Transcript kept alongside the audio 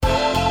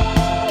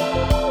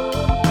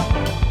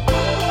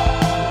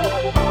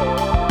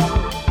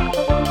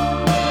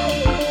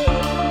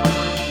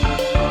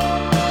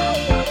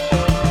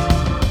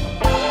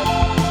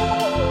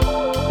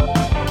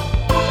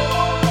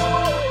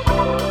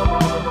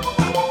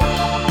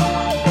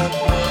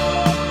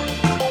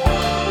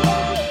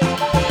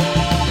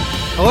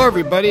Hello,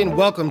 everybody, and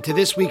welcome to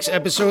this week's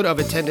episode of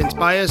Attendance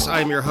Bias.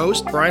 I'm your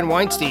host, Brian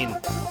Weinstein.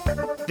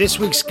 This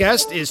week's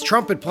guest is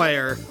trumpet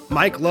player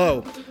Mike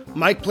Lowe.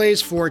 Mike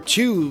plays for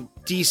two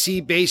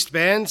DC-based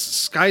bands,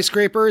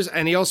 Skyscrapers,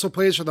 and he also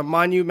plays for the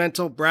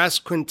Monumental Brass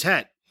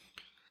Quintet.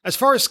 As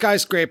far as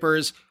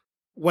Skyscrapers,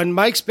 when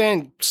Mike's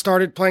band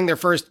started playing their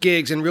first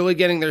gigs and really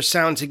getting their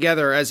sound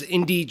together as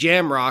indie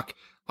jam rock,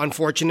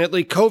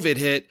 unfortunately, COVID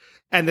hit,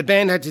 and the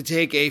band had to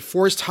take a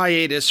forced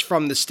hiatus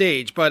from the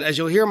stage. But as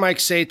you'll hear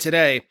Mike say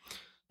today,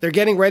 they're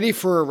getting ready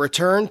for a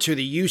return to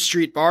the U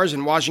Street bars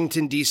in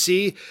Washington,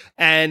 D.C.,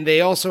 and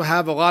they also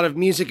have a lot of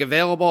music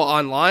available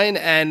online,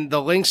 and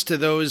the links to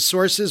those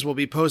sources will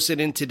be posted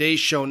in today's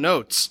show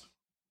notes.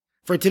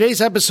 For today's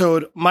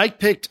episode, Mike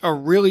picked a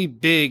really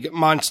big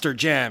monster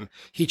jam.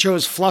 He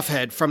chose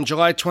Fluffhead from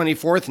July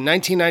 24th,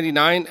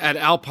 1999 at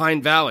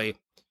Alpine Valley.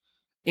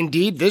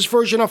 Indeed, this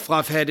version of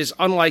Fluffhead is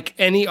unlike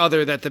any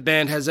other that the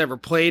band has ever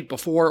played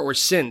before or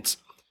since.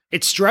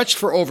 It's stretched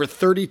for over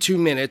 32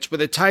 minutes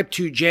with a Type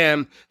 2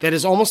 jam that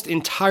is almost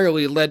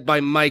entirely led by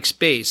Mike's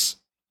bass.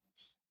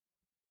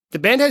 The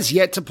band has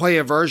yet to play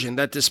a version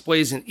that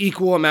displays an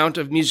equal amount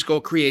of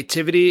musical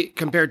creativity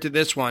compared to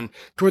this one.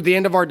 Toward the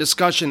end of our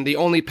discussion, the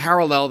only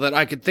parallel that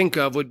I could think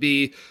of would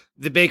be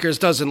The Baker's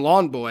Dozen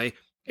Lawn Boy,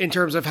 in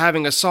terms of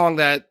having a song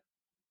that,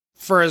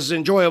 for as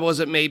enjoyable as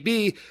it may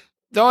be,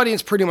 the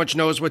audience pretty much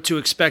knows what to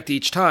expect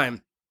each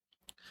time.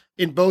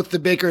 In both The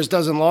Baker's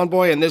Dozen Lawn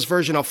Boy and this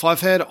version of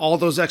Fluffhead, all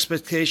those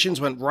expectations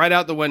went right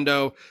out the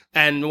window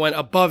and went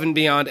above and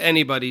beyond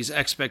anybody's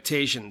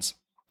expectations.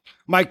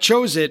 Mike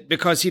chose it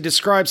because he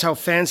describes how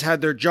fans had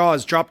their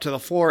jaws drop to the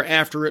floor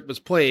after it was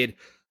played.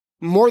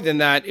 More than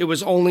that, it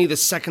was only the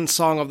second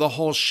song of the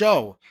whole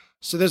show,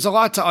 so there's a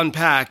lot to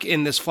unpack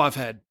in this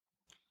Fluffhead.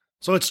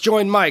 So let's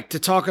join Mike to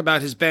talk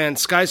about his band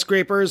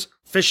Skyscrapers,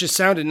 Fish's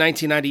Sound in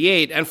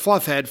 1998, and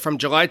Fluffhead from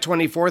July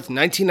 24th,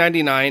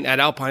 1999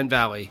 at Alpine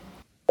Valley.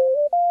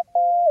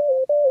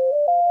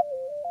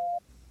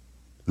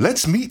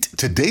 Let's meet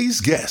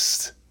today's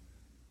guest.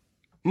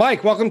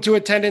 Mike, welcome to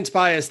Attendance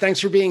Bias. Thanks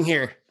for being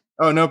here.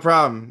 Oh, no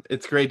problem.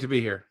 It's great to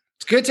be here.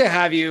 It's good to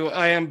have you.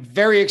 I am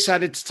very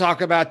excited to talk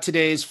about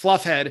today's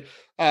Fluffhead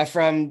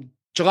from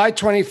July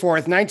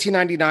 24th,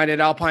 1999 at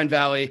Alpine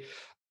Valley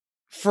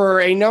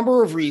for a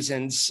number of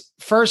reasons.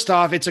 First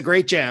off, it's a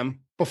great jam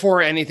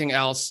before anything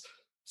else.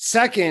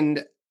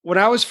 Second, when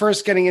I was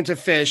first getting into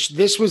Fish,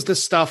 this was the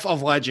stuff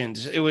of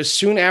legend. It was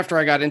soon after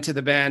I got into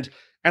the band,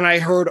 and I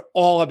heard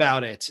all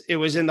about it. It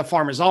was in the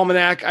Farmer's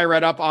Almanac. I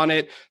read up on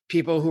it.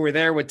 People who were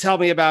there would tell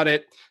me about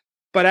it.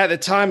 But at the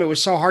time, it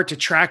was so hard to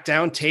track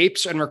down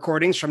tapes and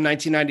recordings from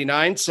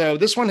 1999. So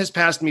this one has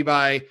passed me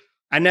by.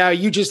 And now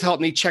you just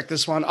helped me check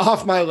this one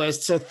off my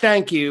list. So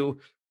thank you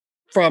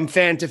from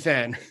fan to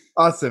fan.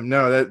 Awesome.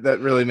 No, that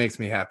really makes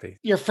me happy.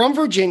 You're from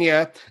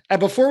Virginia. And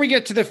before we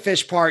get to the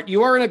Fish part,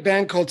 you are in a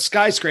band called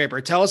Skyscraper.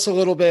 Tell us a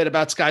little bit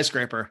about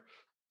Skyscraper.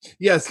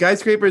 Yeah,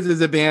 Skyscrapers is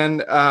a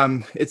band.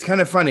 It's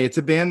kind of funny. It's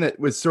a band that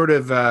was sort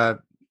of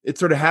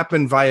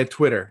happened via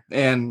Twitter.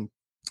 And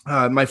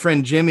my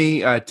friend Jimmy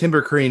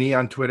Timbercarini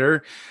on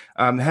Twitter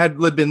had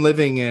been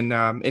living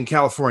in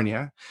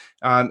California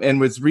and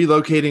was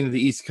relocating to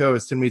the East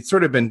Coast. And we'd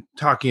sort of been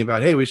talking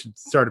about, hey, we should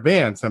start a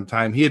band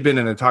sometime. He had been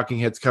in a Talking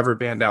Heads cover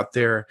band out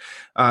there.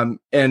 And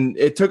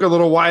it took a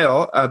little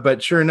while,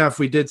 but sure enough,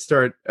 we did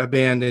start a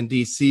band in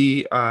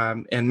DC.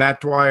 And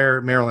Matt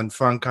Dwyer, Maryland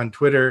Funk on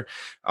Twitter,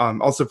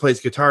 also plays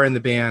guitar in the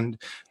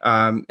band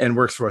and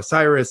works for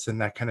Osiris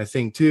and that kind of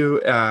thing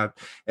too.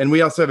 And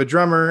we also have a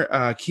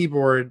drummer,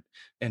 keyboard,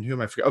 and who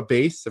am I forgetting? Oh,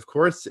 bass, of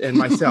course, and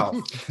myself.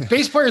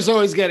 Bass player is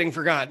always getting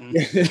forgotten.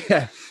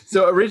 Yeah.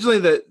 So originally,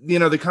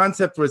 the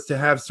concept was to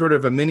have sort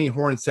of a mini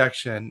horn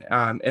section,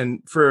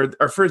 and for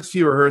our first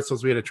few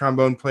rehearsals, we had a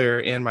trombone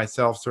player and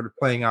myself sort of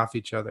playing off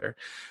each other.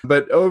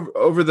 But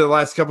over the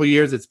last couple of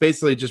years, it's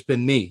basically just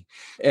been me,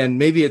 and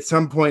maybe at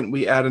some point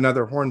we add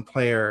another horn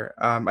player.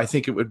 I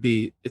think it would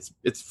be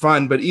it's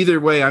fun, but either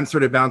way, I'm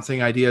sort of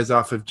bouncing ideas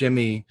off of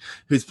Jimmy,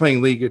 who's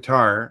playing lead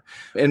guitar,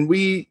 and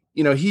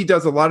he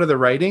does a lot of the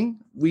writing.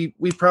 We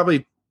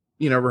probably,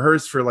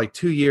 rehearsed for like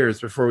 2 years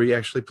before we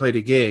actually played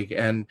a gig.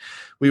 And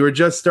we were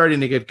just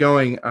starting to get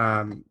going,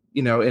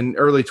 in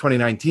early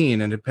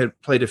 2019 and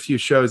had played a few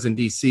shows in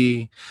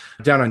DC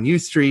down on U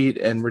Street.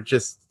 And we're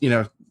just,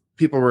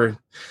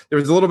 there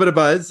was a little bit of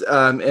buzz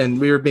and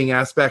we were being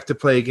asked back to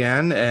play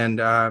again. And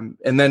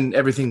then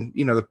everything,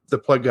 the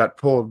plug got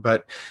pulled,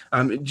 but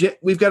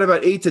we've got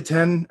about 8 to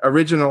 10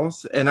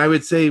 originals. And I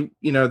would say,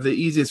 the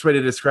easiest way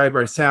to describe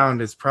our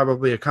sound is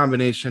probably a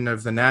combination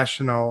of The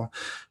National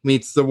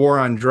meets The War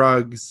on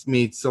Drugs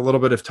meets a little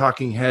bit of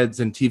Talking Heads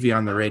and TV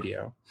on the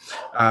Radio.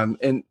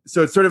 And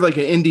so it's sort of like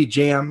an indie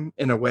jam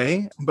in a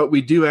way, but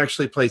we do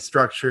actually play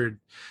structured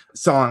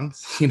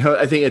songs.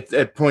 I think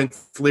at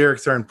points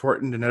lyrics are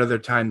important and at other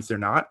times they're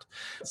not.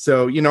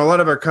 So, a lot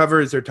of our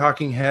covers are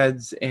Talking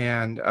Heads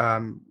and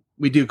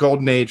we do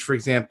Golden Age, for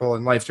example,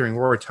 and Life During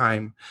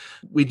Wartime.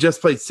 We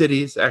just played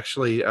Cities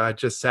actually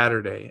just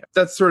Saturday.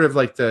 That's sort of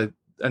like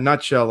a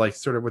nutshell, like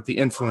sort of what the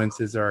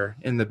influences are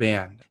in the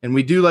band. And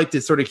we do like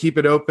to sort of keep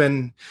it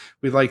open.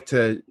 We like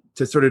to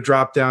sort of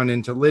drop down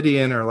into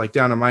Lydian or like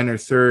down a minor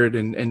third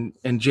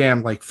and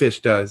jam like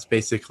Fish does,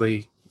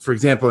 basically. For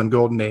example, in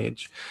Golden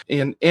Age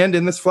and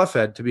in this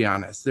Fluffhead, to be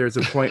honest, there's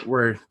a point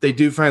where they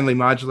do finally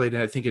modulate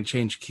and I think and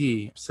change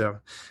key. So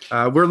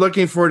we're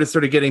looking forward to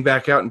sort of getting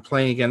back out and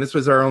playing again. This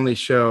was our only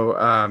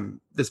show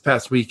this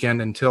past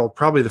weekend until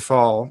probably the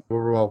fall,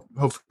 where we'll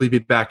hopefully be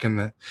back in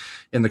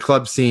the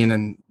club scene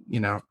and, you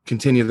know,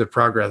 continue the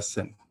progress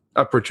and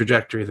upward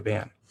trajectory of the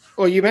band.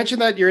 Well, you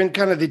mentioned that you're in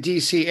kind of the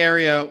DC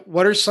area.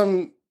 What are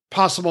some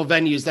possible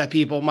venues that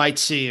people might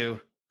see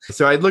you?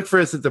 So I'd look for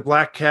us at the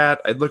Black Cat.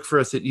 I'd look for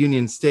us at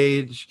Union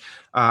Stage,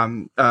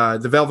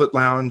 the Velvet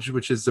Lounge,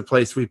 which is the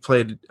place we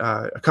played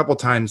a couple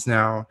times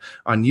now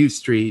on U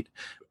Street.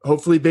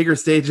 Hopefully bigger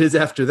stages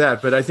after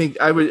that. But I think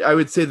I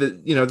would say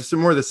that, you know, some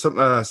more of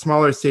the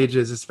smaller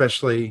stages,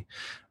 especially,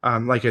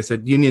 like I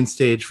said, Union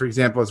Stage, for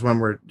example, is one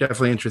we're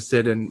definitely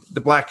interested in. The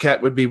Black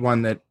Cat would be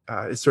one that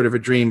is sort of a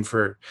dream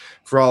for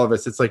all of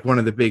us. It's like one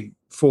of the big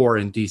four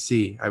in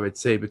DC, I would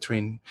say,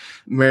 between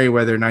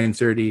Merriweather,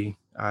 930,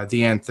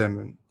 the Anthem,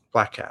 and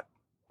Black Cat.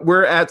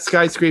 We're at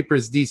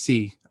Skyscrapers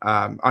DC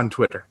on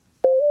Twitter.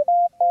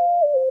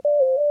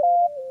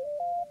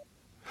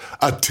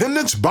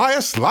 Attendance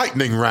bias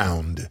lightning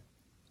round.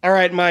 All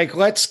right, Mike,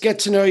 let's get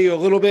to know you a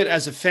little bit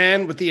as a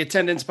fan with the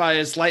attendance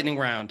bias lightning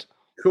round.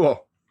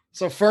 Cool.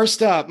 So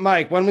first up,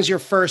 Mike, when was your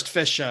first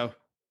Fish show?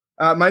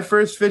 My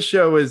first Fish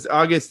show was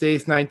August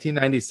 8th,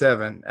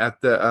 1997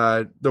 at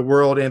the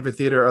World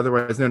Amphitheater,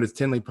 otherwise known as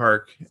Tinley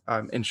Park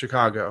in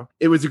Chicago.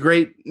 It was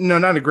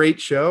not a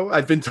great show.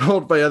 I've been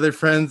told by other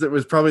friends it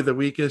was probably the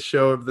weakest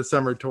show of the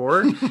summer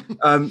tour.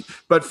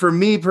 But for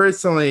me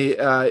personally,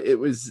 it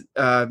was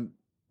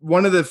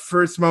one of the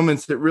first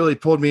moments that really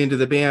pulled me into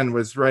the band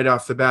was right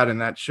off the bat in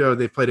that show.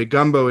 They played a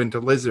gumbo into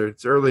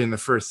Lizards early in the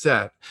first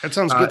set. That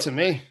sounds good to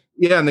me.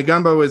 Yeah, and the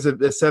gumbo is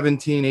a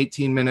 17,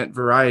 18-minute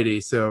variety,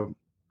 so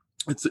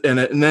and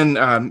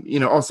then you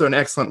know, also an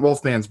excellent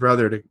Wolfman's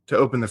Brother to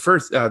open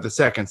the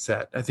second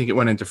set. I think it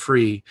went into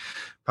free,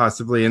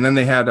 possibly. And then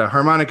they had a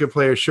harmonica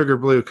player, Sugar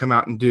Blue, come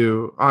out and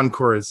do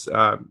encores,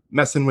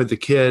 Messing with the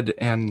Kid,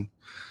 and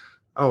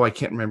I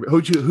can't remember,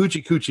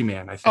 Hoochie Coochie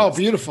Man, I think. Oh,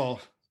 beautiful.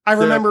 I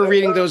remember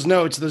reading those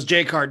notes, those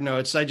J-card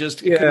notes. I just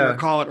couldn't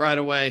recall it right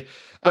away.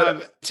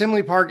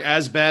 Tinley Park,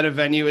 as bad a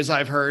venue as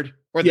I've heard,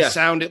 or the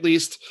sound at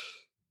least.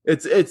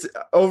 It's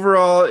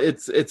overall,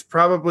 it's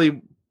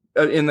probably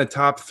in the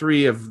top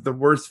 3 of the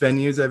worst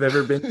venues I've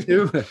ever been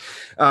to.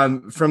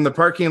 From the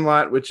parking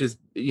lot, which is,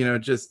 you know,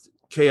 just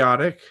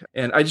chaotic.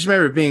 And I just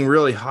remember it being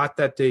really hot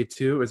that day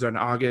too. It was in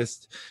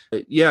August.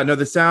 Yeah, no,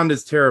 the sound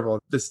is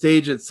terrible. The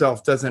stage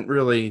itself doesn't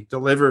really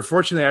deliver.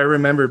 Fortunately, I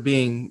remember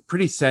being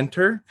pretty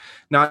center,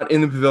 not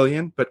in the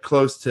pavilion, but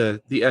close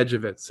to the edge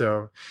of it.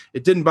 So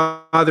it didn't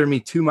bother me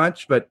too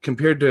much, but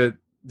compared to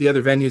the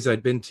other venues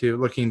I'd been to,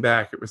 looking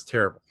back, it was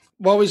terrible.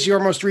 What was your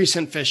most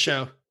recent Fish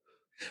show?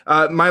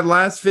 My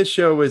last Fish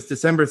show was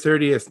December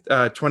 30th,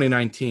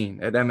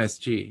 2019 at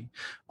MSG.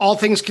 All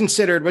things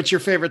considered, what's your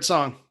favorite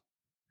song?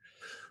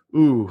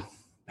 Ooh,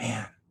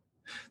 man,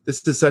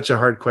 this is such a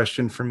hard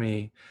question for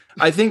me.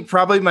 I think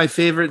probably my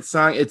favorite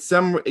song,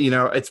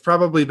 it's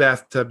probably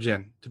Bathtub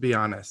Gin, to be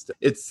honest.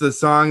 It's the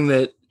song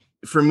that,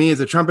 for me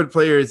as a trumpet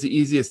player, is the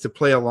easiest to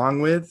play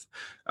along with.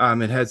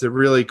 It has a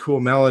really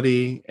cool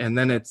melody. And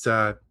then it's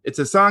a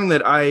song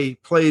that I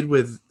played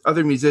with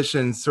other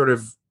musicians, sort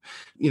of,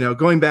 you know,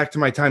 going back to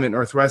my time at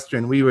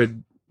Northwestern, we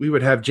would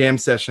have jam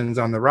sessions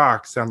on the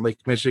rocks on Lake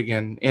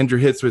Michigan. Andrew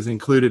Hitz was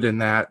included in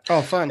that.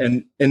 Oh,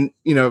 fun. And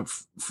you know,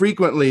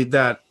 frequently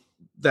that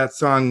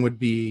song would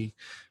be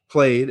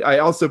played. I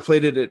also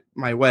played it at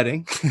my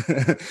wedding.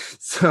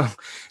 So,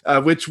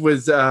 which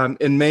was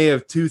in May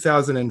of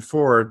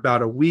 2004,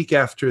 about a week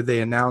after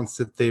they announced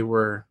that they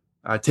were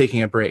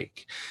taking a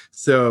break.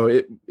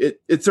 So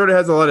it sort of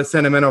has a lot of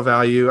sentimental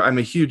value. I'm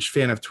a huge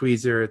fan of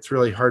Tweezer. It's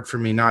really hard for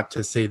me not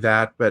to say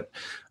that, but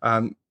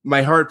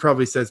my heart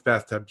probably says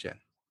Bathtub Gin.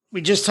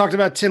 We just talked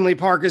about Tinley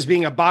Park as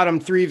being a bottom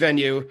 3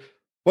 venue.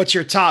 What's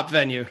your top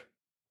venue?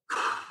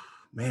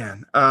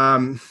 Man,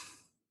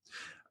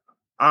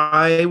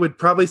 I would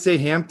probably say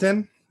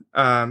Hampton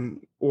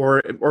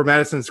or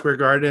Madison Square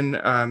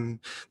Garden.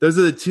 Those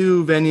are the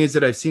 2 venues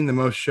that I've seen the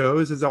most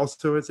shows, as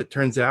it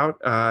turns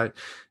out,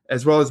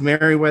 as well as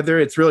Merriweather.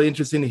 It's really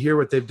interesting to hear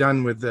what they've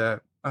done with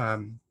the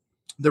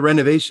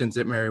renovations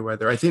at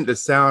Merriweather. I think the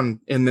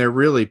sound in there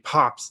really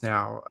pops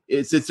now.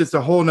 It's just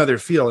a whole nother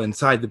feel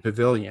inside the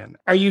pavilion.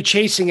 Are you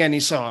chasing any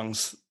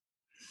songs?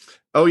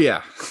 Oh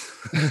yeah.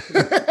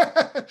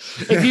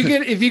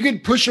 If you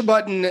could push a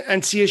button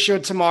and see a show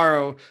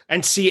tomorrow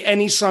and see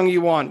any song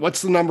you want,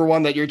 what's the number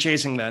one that you're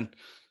chasing then?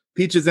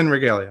 Peaches and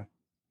Regalia.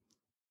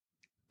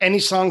 Any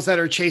songs that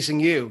are chasing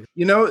you?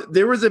 You know,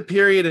 there was a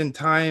period in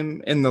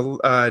time in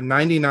the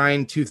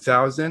 99,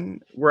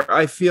 2000 where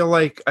I feel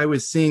like I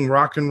was seeing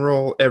rock and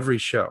roll every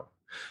show.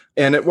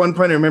 And at one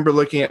point, I remember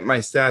looking at my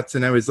stats,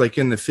 and I was like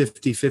in the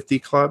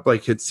 50-50 club,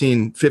 like had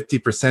seen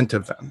 50%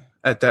 of them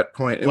at that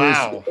point.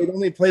 Wow. They'd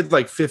only played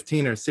like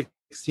 15 or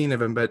 16 of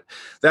them, but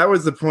that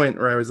was the point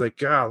where I was like,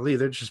 golly,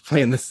 they're just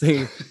playing this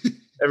thing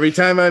every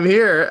time I'm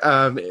here.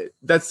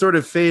 That sort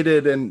of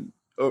faded, and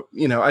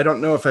I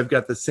don't know if I've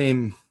got the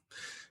same.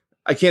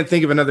 I can't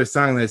think of another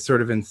song that's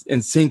sort of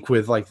in sync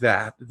with like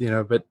that,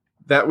 but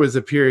that was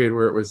a period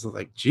where it was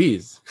like,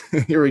 geez,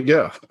 here we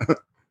go.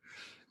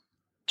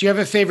 Do you have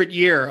a favorite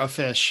year of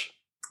Phish?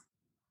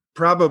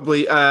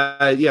 Probably.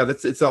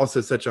 It's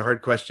also such a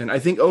hard question. I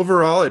think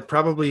overall it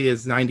probably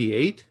is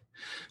 98.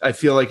 I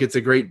feel like it's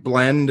a great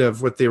blend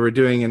of what they were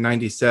doing in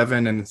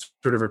 97 and it's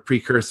sort of a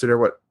precursor to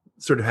what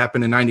sort of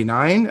happened in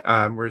 99,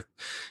 where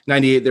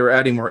 98, they were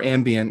adding more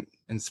ambient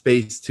and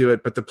space to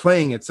it, but the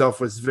playing itself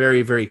was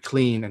very, very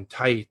clean and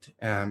tight.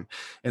 And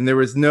there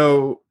was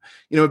no,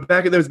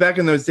 back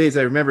in those days,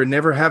 I remember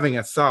never having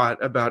a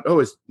thought about,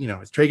 is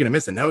Trey going to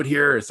miss a note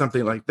here or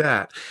something like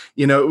that.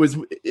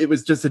 It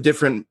was just a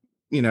different,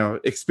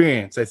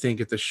 experience, I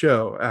think, at the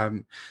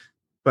show.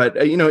 But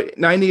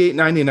 98,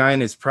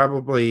 99 is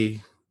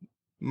probably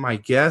my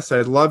guess.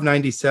 I love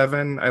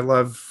 97. I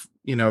love,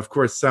 of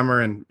course, summer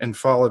and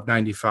fall of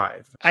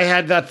 95. I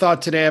had that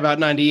thought today about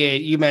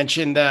 98. You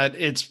mentioned that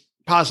it's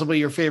possibly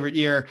your favorite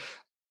year.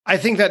 I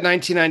think that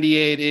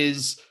 1998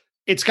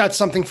 it's got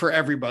something for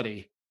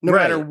everybody. No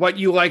matter what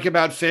you like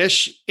about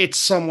Phish, it's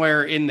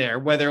somewhere in there.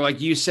 Whether, like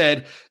you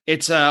said,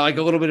 it's like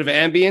a little bit of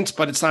ambience,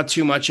 but it's not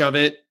too much of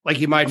it. Like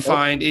you might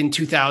find in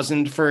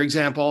 2000, for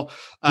example,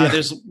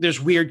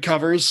 there's weird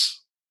covers,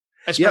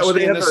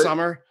 especially in the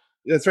summer.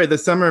 That's right. The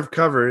summer of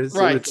covers.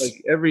 Right. It was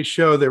like every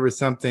show there was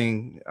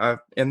something.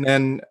 And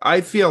then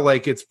I feel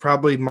like it's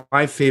probably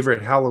my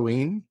favorite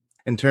Halloween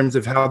in terms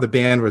of how the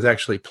band was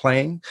actually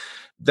playing.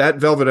 That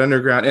Velvet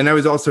Underground, and I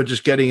was also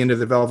just getting into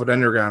the Velvet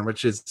Underground,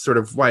 which is sort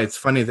of why it's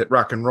funny that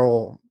rock and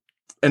roll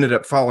ended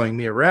up following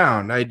me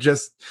around. I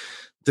just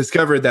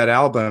discovered that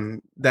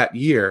album that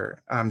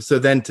year. So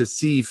then to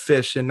see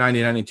Phish in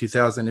 99 and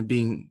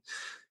 2000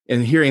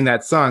 and hearing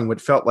that song, what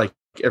felt like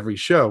every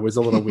show, was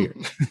a little weird.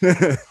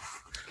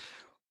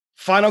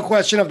 Final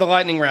question of the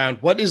lightning round.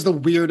 What is the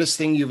weirdest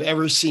thing you've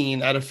ever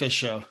seen at a Phish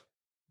show?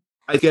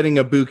 Getting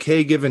a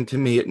bouquet given to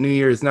me at New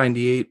Year's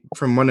 98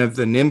 from one of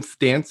the nymph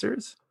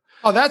dancers.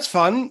 Oh, that's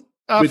fun.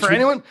 For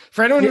anyone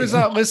who's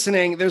not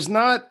listening, there's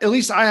not, at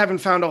least I haven't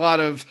found a lot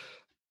of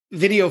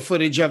video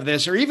footage of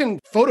this or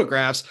even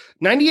photographs.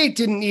 98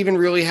 didn't even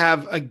really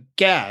have a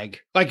gag,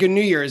 like a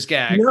New Year's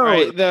gag. No.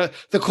 Right?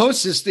 The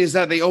closest is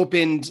that they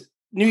opened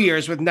New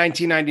Year's with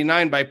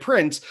 1999 by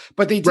Prince,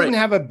 but they didn't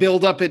have a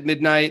build up at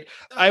midnight.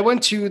 I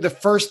went to the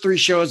first 3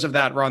 shows of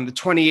that run, the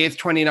 28th,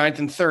 29th,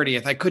 and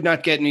 30th. I could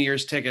not get New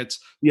Year's tickets.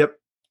 Yep.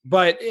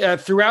 But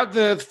throughout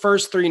the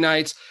first 3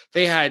 nights,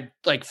 they had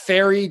like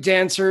fairy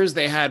dancers.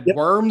 They had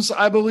worms,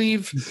 I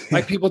believe,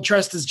 like people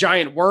dressed as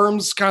giant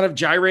worms kind of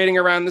gyrating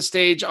around the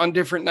stage on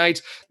different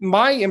nights.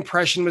 My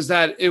impression was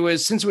that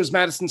since it was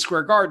Madison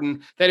Square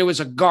Garden, that it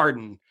was a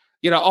garden,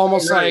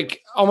 almost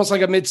like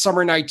a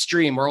Midsummer Night's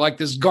Dream, or like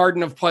this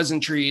garden of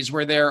pleasantries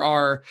where there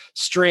are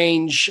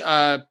strange,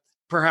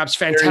 perhaps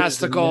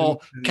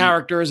fantastical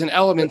characters and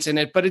elements in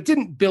it, but it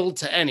didn't build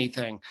to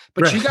anything.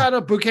 But you got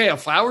a bouquet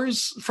of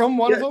flowers from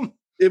one of them?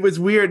 It was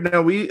weird.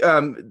 No, we,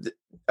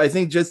 I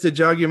think just to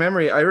jog your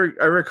memory, I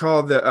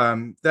recall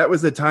that that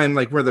was the time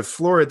like where the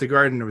floor at the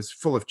garden was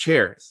full of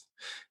chairs.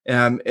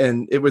 And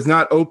it was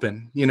not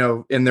open,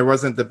 and there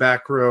wasn't the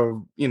back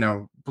row,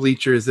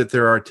 bleachers that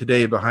there are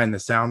today behind the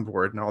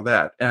soundboard and all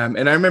that.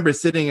 And I remember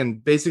sitting in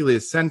basically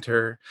a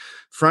center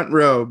front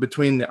row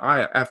between the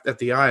aisle at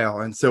the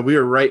aisle. And so we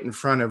were right in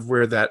front of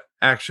where that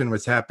action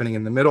was happening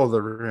in the middle of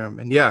the room.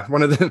 And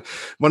one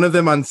of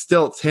them on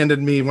stilts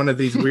handed me one of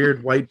these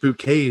weird white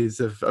bouquets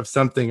of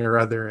something or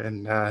other.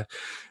 And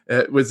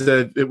it was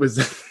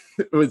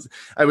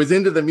I was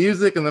into the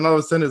music, and then all of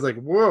a sudden it's like,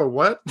 whoa,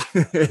 what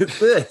is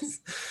this?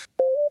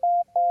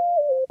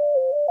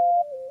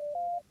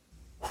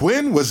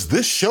 When was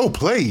this show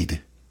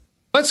played?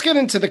 Let's get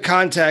into the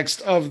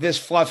context of this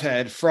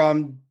Fluffhead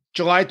from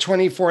July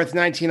 24th,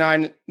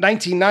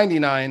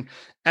 1999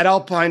 at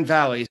Alpine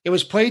Valley. It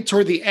was played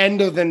toward the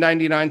end of the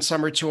 99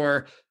 summer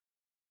tour.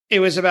 It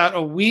was about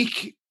a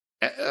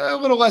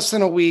little less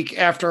than a week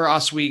after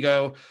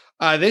Oswego.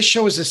 This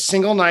show was a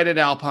single night at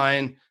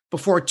Alpine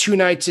before 2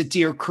 nights at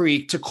Deer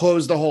Creek to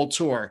close the whole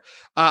tour.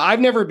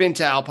 I've never been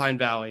to Alpine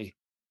Valley,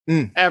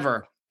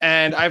 ever.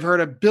 And I've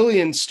heard a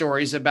billion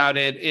stories about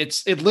it.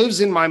 It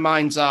lives in my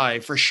mind's eye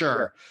for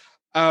sure.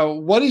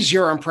 What is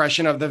your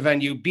impression of the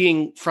venue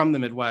being from the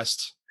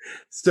Midwest?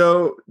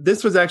 So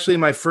this was actually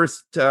my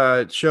first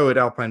show at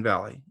Alpine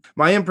Valley.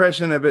 My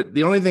impression of it,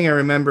 the only thing I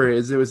remember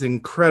is it was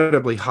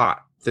incredibly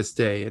hot this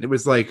day. And it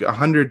was like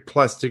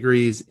 100+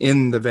 degrees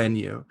in the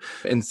venue.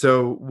 And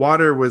so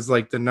water was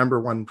like the number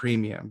one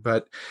premium.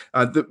 But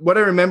what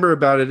I remember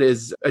about it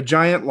is a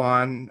giant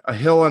lawn, a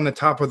hill on the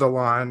top of the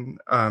lawn,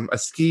 a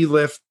ski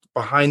lift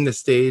behind the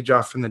stage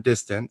off in the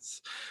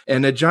distance,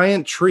 and a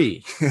giant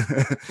tree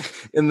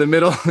in the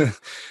middle,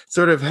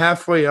 sort of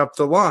halfway up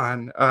the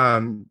lawn,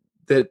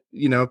 that,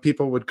 you know,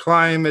 people would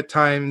climb at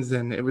times,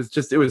 and it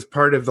was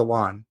part of the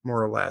lawn,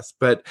 more or less.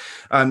 But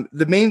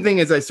the main thing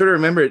is, I sort of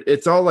remember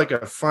it's all like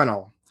a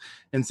funnel.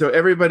 And so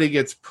everybody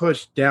gets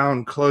pushed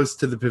down close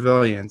to the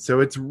pavilion. So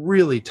it's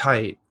really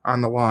tight on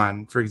the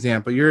lawn. For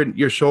example,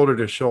 you're shoulder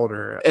to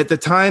shoulder. At the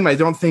time, I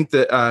don't think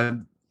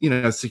that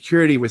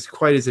security was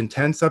quite as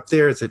intense up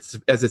there as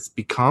it's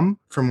become.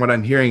 From what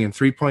I'm hearing in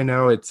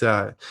 3.0, it's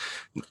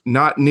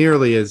not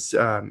nearly as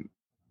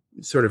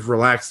sort of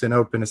relaxed and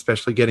open,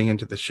 especially getting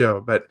into the show.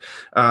 But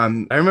I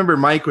remember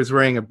Mike was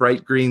wearing a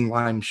bright green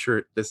lime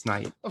shirt this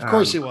night. Of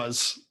course he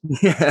was.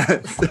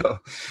 Yeah. So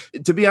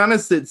to be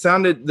honest, it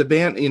sounded, the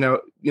band,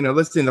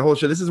 listening to the whole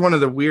show, this is one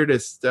of the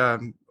weirdest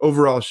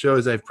overall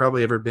shows I've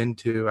probably ever been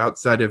to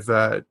outside of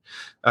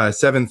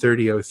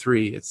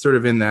 73003. It's sort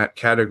of in that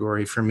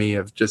category for me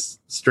of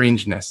just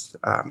strangeness.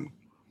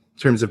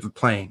 Terms of the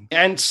playing.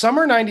 And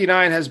Summer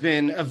 99 has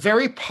been a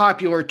very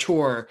popular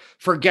tour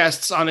for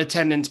guests on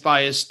Attendance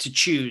Bias to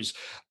choose.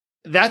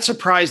 That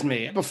surprised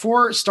me.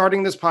 Before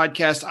starting this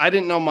podcast, I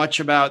didn't know much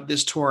about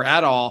this tour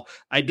at all.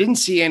 I didn't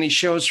see any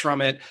shows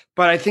from it,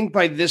 but I think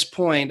by this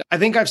point, I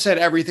think I've said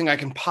everything I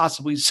can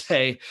possibly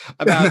say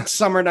about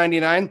Summer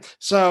 99.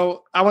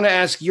 So I want to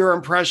ask your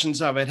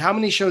impressions of it. How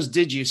many shows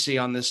did you see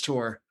on this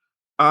tour?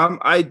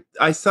 I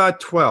saw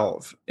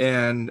 12,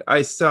 and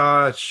I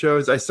saw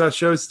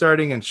shows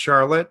starting in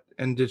Charlotte,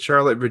 and did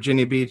Charlotte,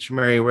 Virginia Beach,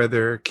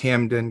 Meriwether,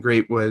 Camden,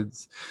 Great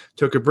Woods,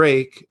 took a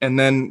break, and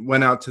then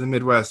went out to the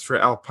Midwest for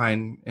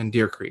Alpine and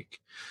Deer Creek.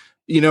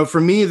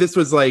 For me, this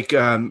was like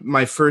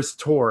my first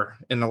tour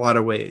in a lot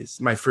of ways.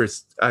 My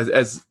first,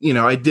 as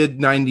I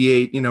did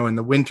 98, in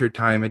the winter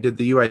time. I did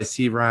the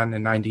UIC run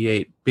in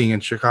 98, being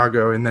in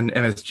Chicago, and then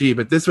MSG.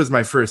 But this was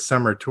my first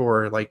summer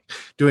tour, like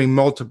doing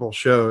multiple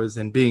shows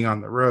and being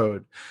on the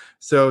road.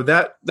 So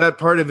that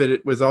part of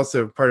it was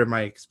also part of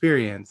my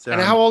experience.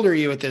 And how old are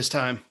you at this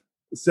time?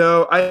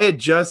 So I had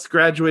just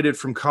graduated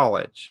from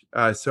college.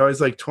 So I was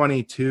like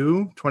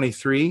 22,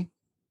 23.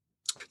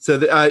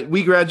 So I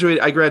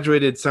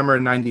graduated summer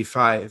of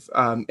 95.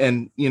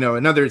 And,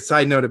 another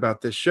side note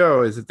about this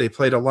show is that they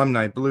played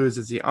Alumni Blues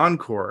as the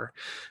encore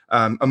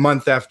a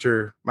month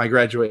after my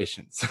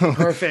graduation. So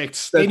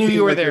perfect. They knew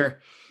you were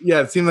there.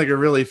 It seemed like a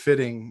really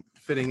fitting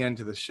end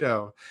to the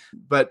show.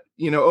 But,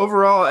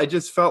 overall, I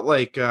just felt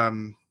like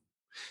the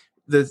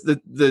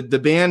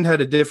band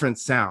had a different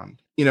sound.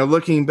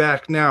 Looking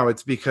back now,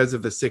 it's because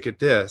of the Sick at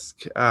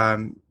Disc,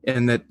 and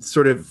that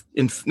sort of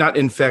not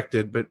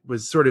infected, but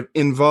was sort of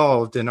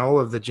involved in all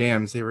of the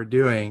jams they were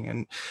doing.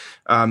 And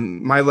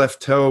My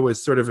Left Toe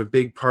was sort of a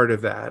big part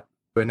of that.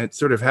 And it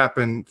sort of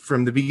happened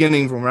from the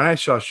beginning. From when I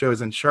saw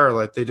shows in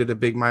Charlotte, they did a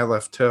big My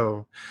Left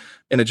Toe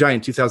in a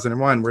Giant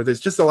 2001, where there's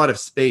just a lot of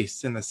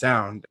space in the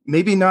sound,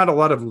 maybe not a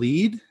lot of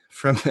lead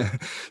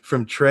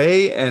from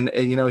Trey, and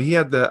he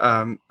had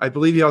the I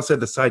believe he also had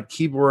the side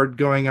keyboard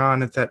going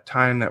on at that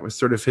time. That was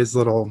sort of his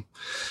little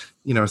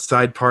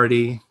side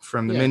party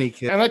from the mini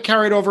kit, and that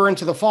carried over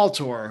into the fall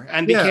tour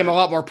and became a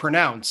lot more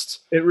pronounced.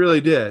 It really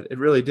did,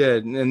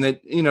 and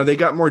that they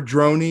got more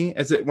droney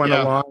as it went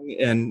along,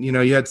 and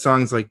you had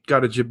songs like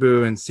Got a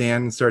Jaboo and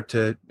Sand start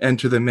to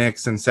enter the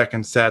mix and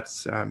second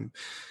sets.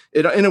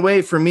 In a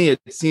way, for me,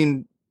 it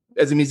seemed,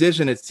 as a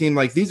musician, it seemed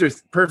like these are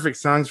perfect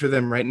songs for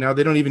them right now.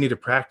 They don't even need to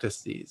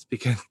practice these,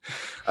 because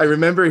I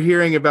remember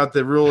hearing about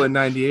the rule in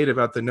 98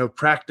 about the no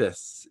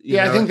practice.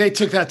 I think they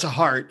took that to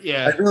heart.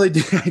 Yeah, I really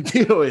do.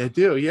 I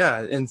do.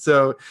 Yeah. And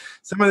so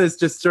some of this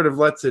just sort of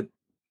lets it,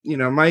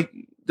 Mike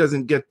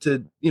doesn't get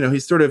to,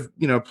 he's sort of,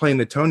 playing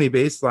the Tony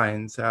bass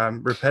lines,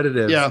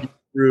 repetitive,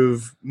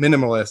 groove,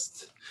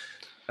 minimalist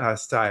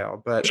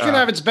style, but which can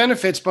have its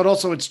benefits, but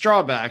also its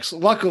drawbacks.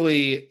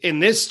 Luckily, in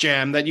this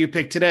jam that you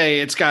picked today,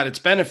 it's got its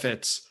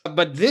benefits.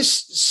 But this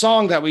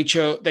song that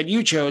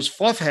you chose,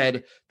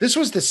 Fluffhead, this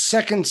was the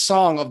second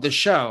song of the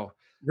show,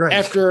 right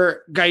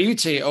after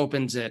Gaiute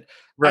opens it.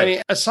 Right. I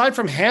mean, aside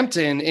from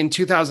Hampton in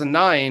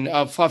 2009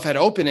 of Fluffhead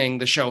opening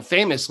the show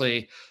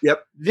famously,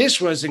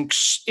 this was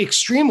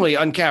extremely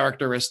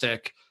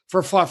uncharacteristic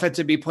for Fluffhead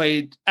to be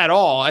played at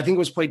all. I think it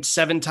was played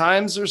 7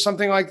 times or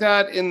something like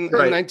that in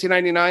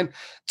 1999,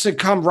 to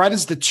come right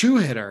as the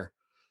 2-hitter.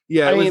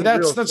 Yeah, I mean,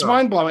 that's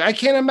mind-blowing. I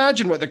can't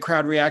imagine what the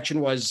crowd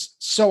reaction was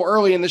so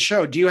early in the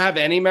show. Do you have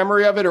any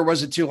memory of it, or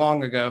was it too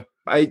long ago?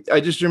 I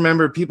just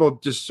remember people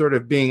just sort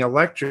of being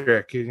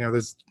electric,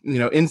 this,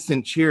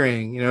 instant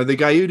cheering. The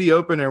Gaiute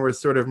opener was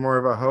sort of more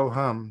of a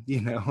ho-hum,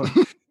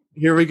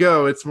 Here we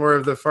go. It's more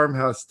of the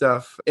farmhouse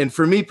stuff. And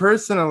for me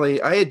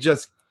personally, I had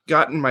just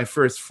gotten my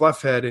first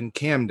Fluffhead in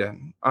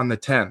Camden on the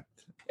 10th.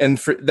 And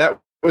that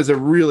was a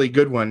really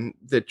good one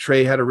that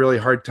Trey had a really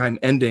hard time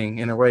ending.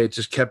 In a way, it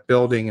just kept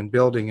building and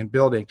building and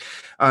building.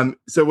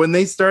 So when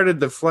they started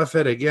the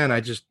Fluffhead again,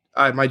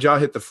 my jaw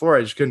hit the floor.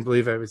 I just couldn't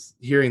believe I was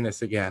hearing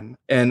this again.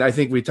 And I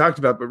think we talked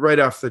about, but right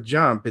off the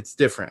jump, it's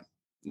different.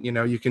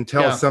 You can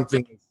tell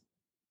something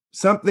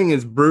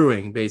is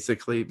brewing,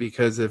 basically,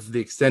 because of the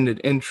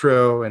extended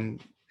intro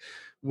and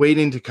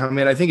waiting to come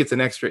in. I think it's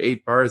an extra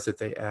 8 bars that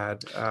they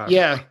add.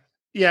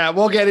 Yeah,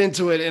 we'll get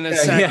into it in a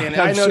second.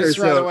 I noticed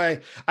right away.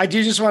 I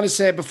do just want to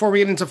say, before we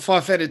get into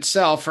Fluffhead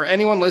itself, for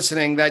anyone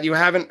listening that you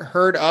haven't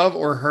heard of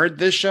or heard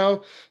this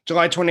show,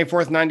 July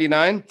 24th,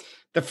 99,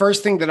 the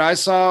first thing that I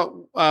saw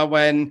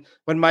when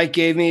Mike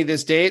gave me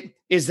this date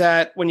is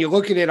that when you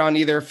look at it on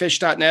either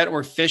fish.net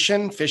or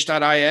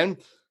fish.in,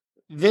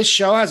 this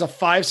show has a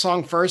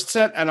 5-song first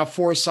set and a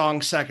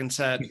 4-song second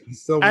set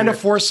and a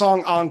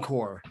 4-song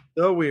encore.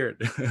 So weird.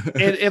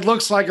 It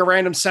looks like a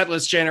random set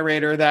list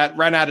generator that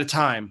ran out of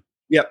time.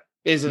 Yep.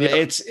 Isn't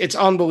it? It's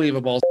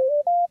unbelievable.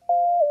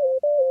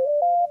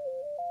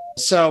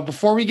 So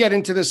before we get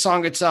into the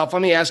song itself,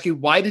 let me ask you,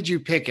 why did you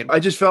pick it? I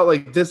just felt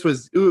like this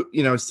was,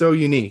 so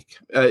unique.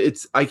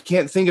 I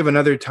can't think of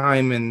another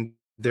time in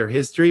their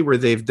history where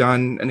they've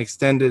done an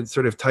extended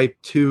sort of type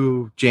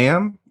 2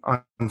 jam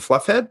on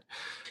Fluffhead.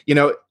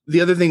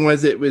 The other thing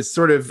was, it was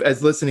sort of,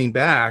 as listening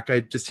back, I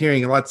just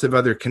hearing lots of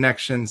other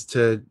connections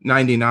to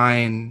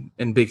 99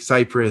 and Big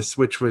Cypress,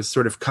 which was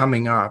sort of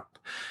coming up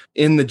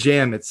in the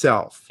jam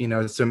itself,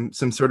 some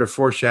sort of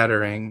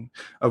foreshadowing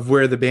of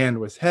where the band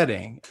was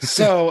heading.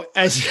 So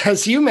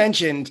as you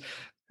mentioned,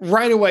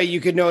 right away, you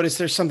could notice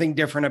there's something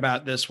different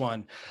about this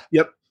one.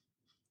 Yep.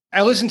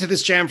 I listened to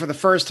this jam for the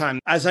first time,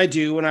 as I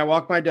do when I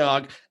walk my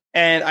dog.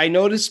 And I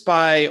noticed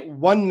by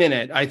 1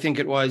 minute, I think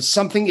it was,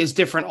 something is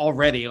different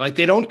already. Like,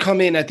 they don't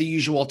come in at the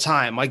usual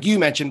time. Like you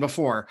mentioned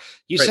before,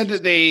 you said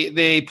that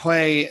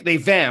they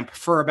vamp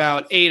for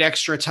about 8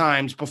 extra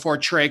times before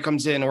Trey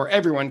comes in or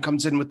everyone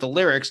comes in with the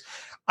lyrics.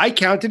 I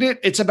counted it.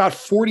 It's about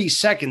 40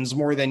 seconds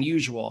more than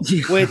usual,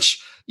 which,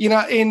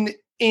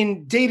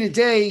 in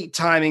day-to-day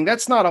timing,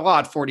 that's not a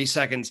lot, 40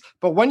 seconds.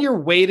 But when you're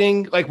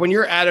waiting, like when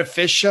you're at a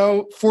Fish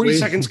show, 40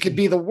 seconds could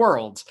be the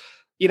world.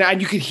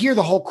 And you could hear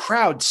the whole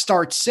crowd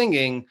start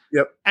singing,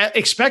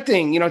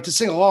 expecting, to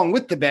sing along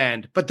with the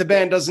band, but the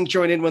band doesn't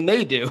join in when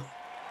they do.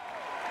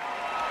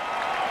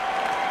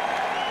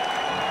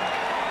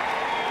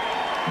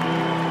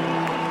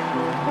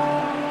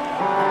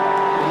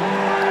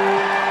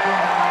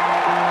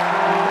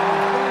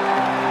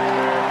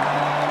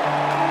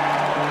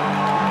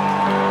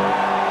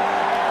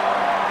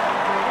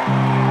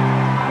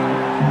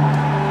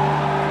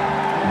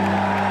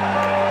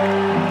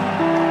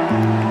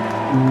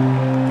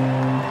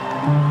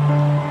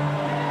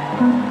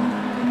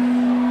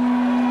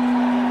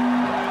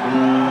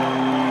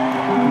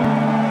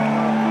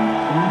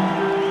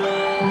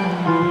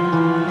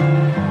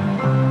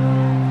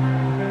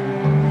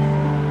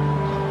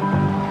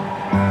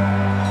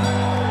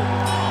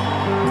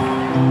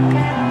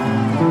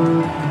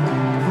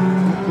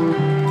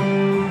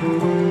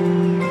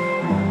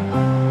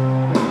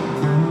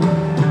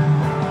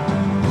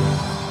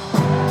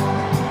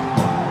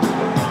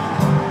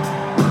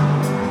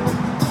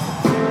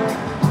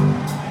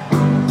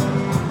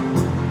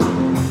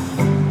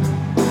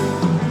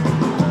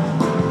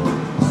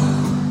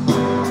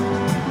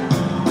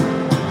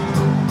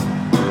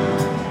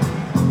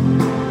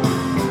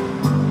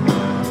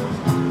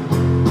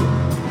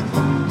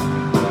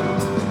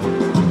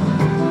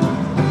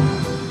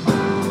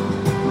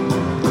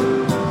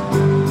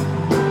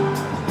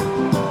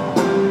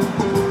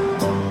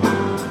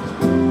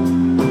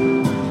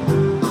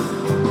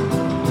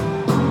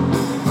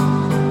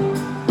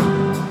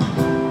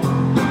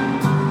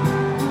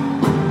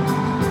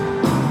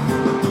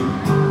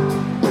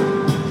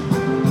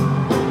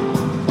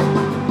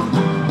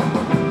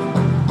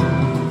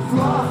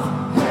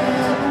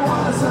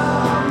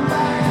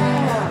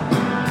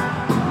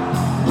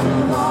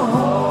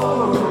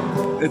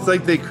 It's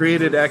like they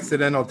created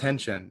accidental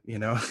tension,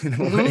 in a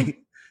way.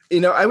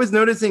 I was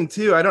noticing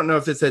too, I don't know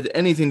if this had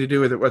anything to do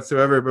with it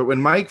whatsoever, but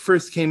when Mike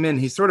first came in,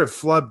 he sort of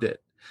flubbed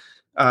it.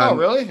 Oh,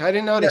 really? I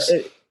didn't notice.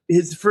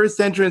 His first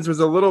entrance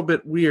was a little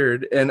bit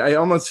weird, and I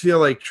almost feel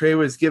like Trey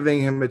was giving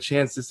him a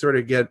chance to sort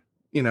of get,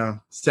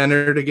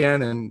 centered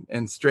again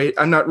and straight.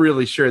 I'm not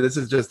really sure. This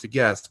is just a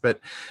guess, but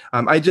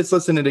I just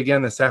listened to it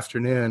again this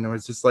afternoon and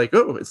was just like,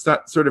 oh, it's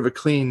not sort of a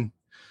clean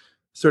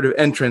sort of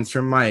entrance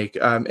from Mike.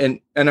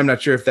 And I'm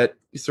not sure if that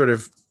sort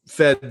of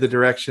fed the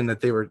direction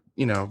that they were,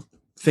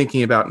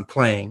 thinking about and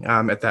playing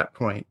at that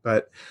point.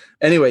 But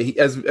anyway,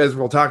 as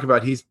we'll talk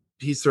about, he's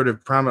sort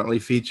of prominently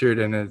featured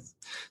and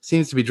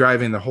seems to be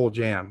driving the whole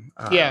jam.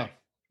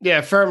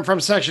 From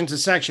section to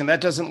section,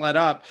 that doesn't let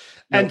up.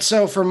 Nope. And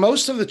so for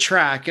most of the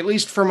track, at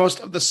least for most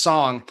of the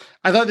song,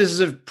 I thought this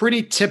is a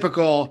pretty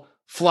typical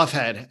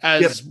Fluffhead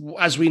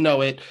as we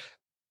know it.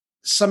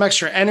 Some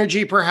extra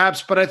energy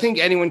perhaps, but I think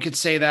anyone could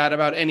say that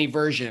about any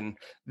version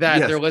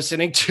that they're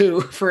listening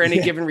to for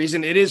any given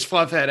reason. It is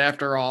Fluffhead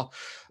after all.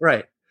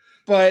 Right.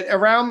 But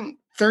around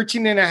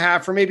 13 and a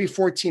half or maybe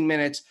 14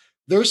 minutes,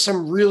 there's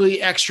some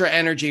really extra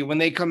energy when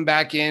they come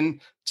back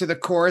in to the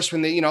chorus,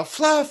 when they,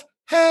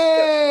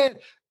 Fluffhead.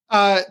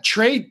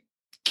 Trey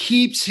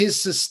keeps his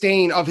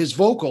sustain of his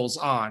vocals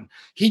on.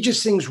 He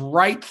just sings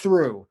right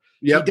through.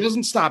 Yep. He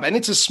doesn't stop. And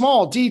it's a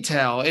small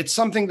detail. It's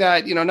something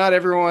that, not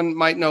everyone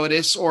might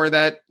notice or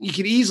that you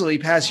could easily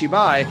pass you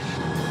by.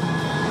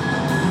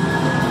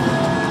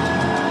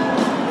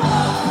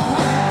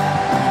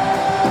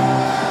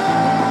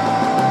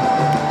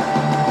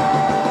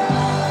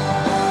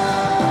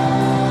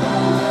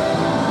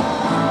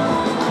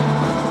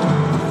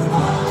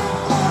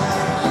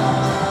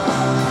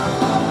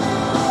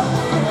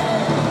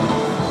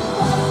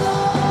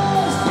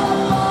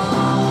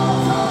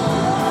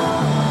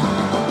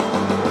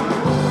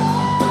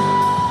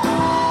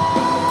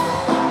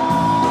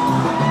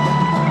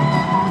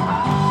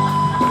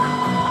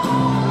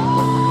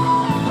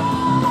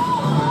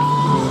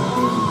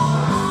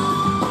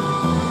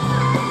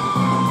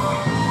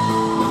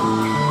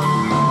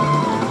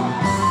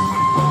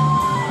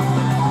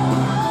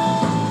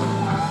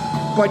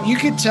 but you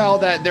could tell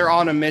that they're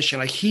on a mission.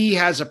 Like he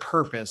has a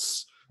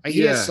purpose. Like,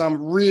 he has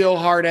some real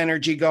hard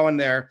energy going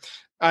there.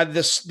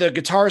 The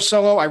guitar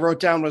solo I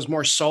wrote down was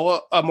more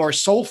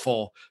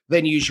soulful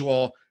than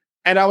usual,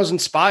 and I was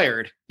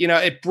inspired.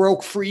 It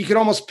broke free. You could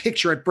almost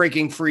picture it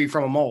breaking free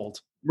from a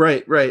mold.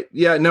 Right.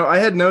 Yeah, no, I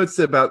had notes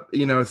about,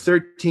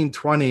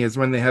 1320 is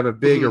when they have a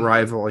big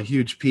arrival, a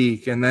huge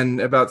peak. And then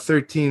about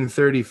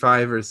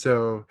 1335 or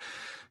so,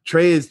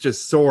 Trey is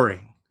just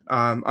soaring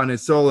on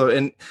his solo.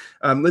 And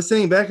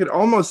listening back, it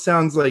almost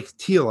sounds like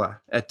Tila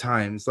at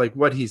times, like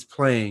what he's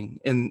playing.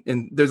 And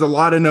there's a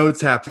lot of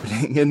notes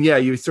happening. And yeah,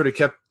 you sort of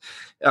kept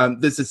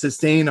this is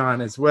sustain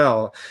on as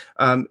well.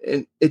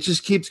 And it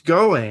just keeps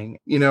going,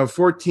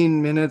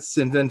 14 minutes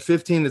and then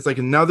 15, it's like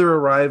another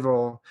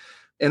arrival.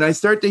 And I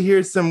start to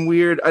hear some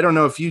weird, I don't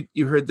know if you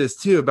heard this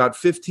too, about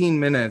 15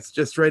 minutes,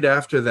 just right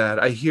after that,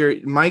 I hear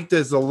Mike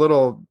does a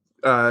little,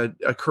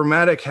 a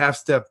chromatic half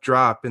step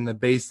drop in the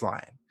bass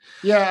line.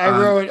 Yeah,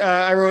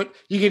 I wrote,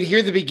 you could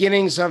hear the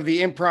beginnings of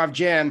the improv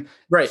jam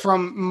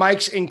from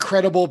Mike's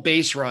incredible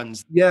bass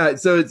runs. Yeah,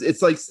 so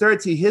it's like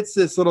he hits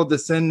this little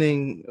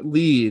descending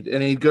lead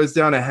and he goes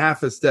down a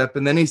half a step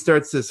and then he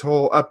starts this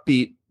whole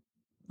upbeat,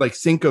 like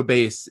synco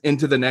bass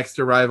into the next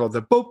arrival,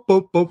 the boop,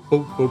 boop, boop,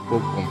 boop, boop,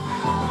 boop, boop.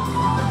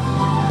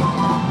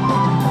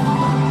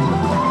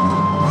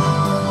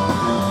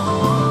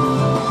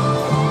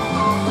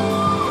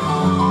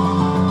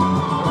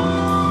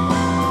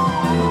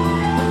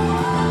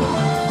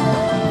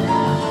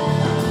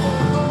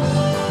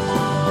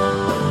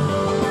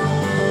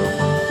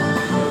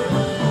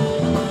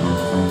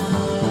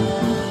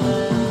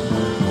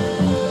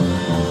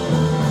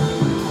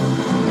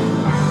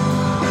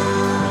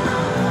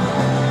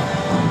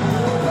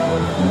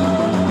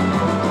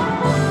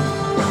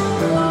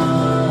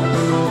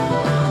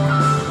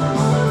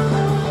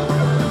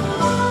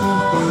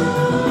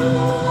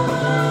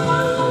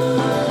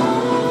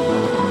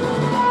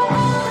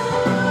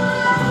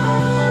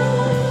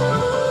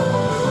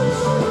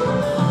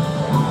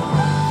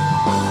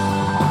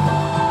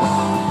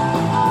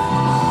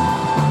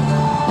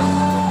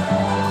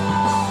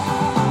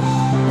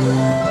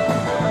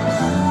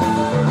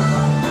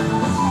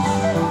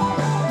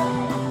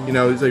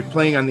 It's like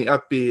playing on the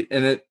upbeat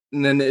and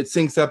then it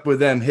syncs up with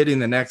them hitting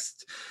the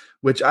next,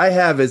 which I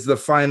have as the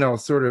final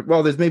sort of,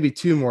 well, there's maybe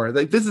two more.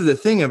 Like, this is the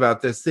thing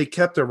about this. They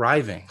kept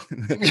arriving.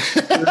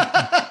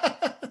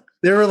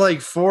 There were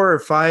like 4 or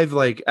 5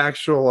 like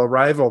actual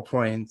arrival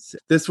points.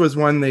 This was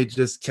one they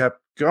just kept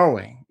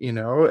going,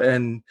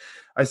 and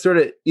I sort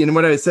of,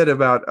 what I said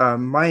about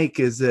Mike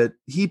is that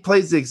he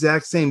plays the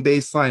exact same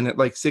bass line at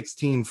like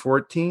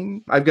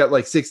 16/14. I've got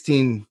like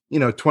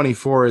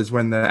 16/24 is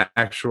when the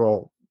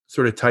actual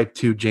sort of type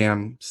 2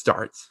 jam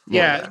starts.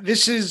 Yeah,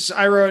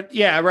 I wrote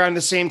around the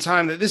same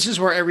time that this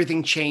is where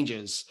everything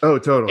changes. Oh,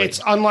 totally.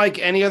 It's unlike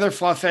any other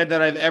Fluffhead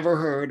that I've ever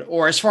heard,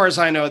 or as far as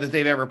I know that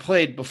they've ever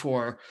played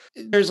before.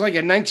 There's like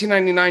a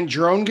 1999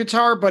 drone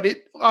guitar, but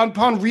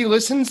upon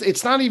re-listens,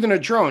 it's not even a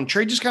drone.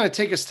 Trey just kind of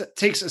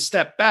takes a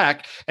step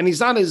back, and he's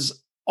not as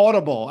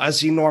audible as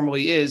he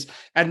normally is,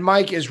 and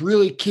Mike is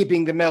really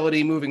keeping the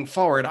melody moving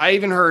forward. I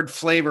even heard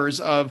flavors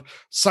of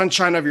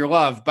Sunshine of Your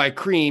Love by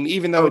Cream,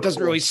 even though it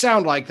doesn't really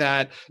sound like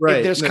that.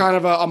 Right. There's kind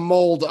of a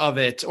mold of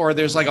it, or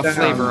there's like a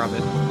flavor of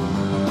it.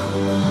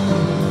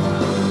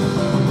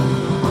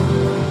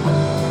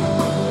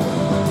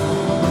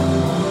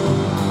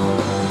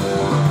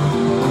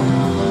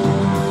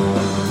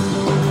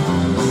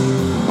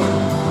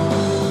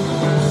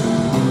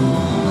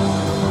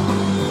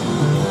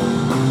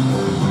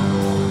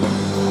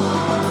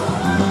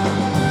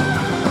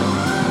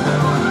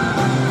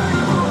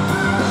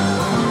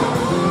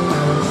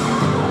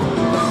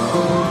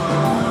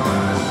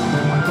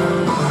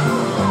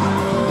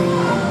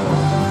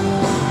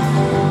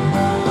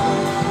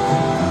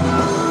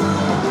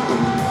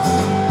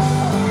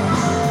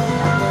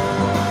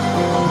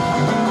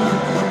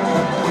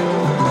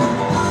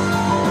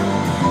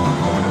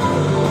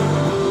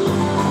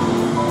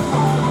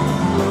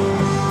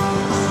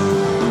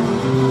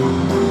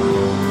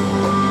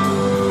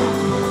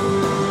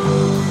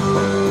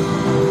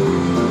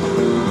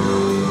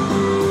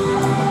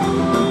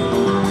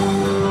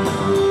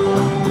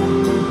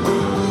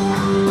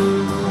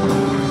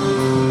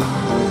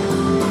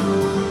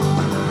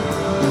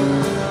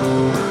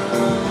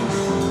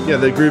 Yeah,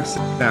 the group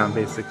sound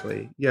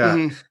basically. Yeah.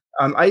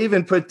 Mm-hmm. I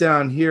even put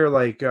down here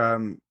like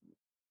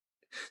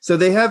so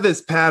they have this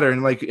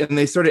pattern, like, and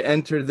they sort of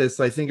enter this,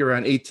 I think,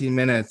 around 18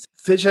 minutes.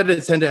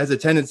 Fishhead has a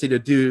tendency to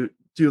do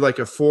like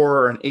a 4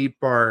 or an 8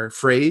 bar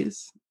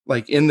phrase,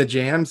 like in the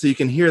jam. So you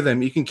can hear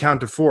them, you can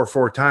count to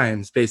 4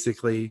 times,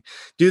 basically.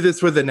 Do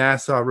this with the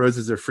Nassau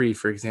Roses Are Free,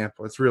 for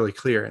example. It's really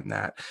clear in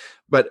that.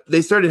 But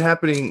they started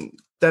happening,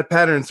 that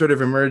pattern sort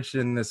of emerged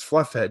in this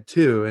Fluffhead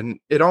too. And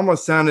it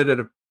almost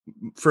sounded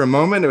for a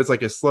moment, it was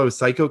like a slow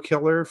Psycho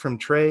Killer from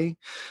Trey.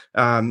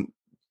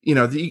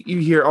 You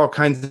hear all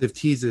kinds of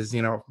teases,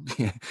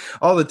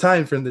 all the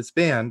time from this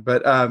band.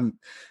 But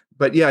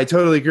But yeah, I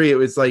totally agree. It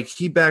was like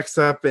he backs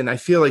up, and I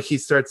feel like he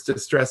starts to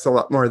stress a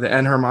lot more the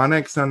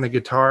enharmonics on the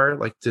guitar,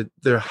 like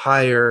the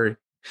higher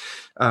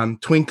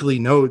twinkly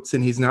notes,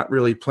 and he's not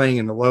really playing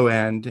in the low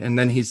end. And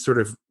then he's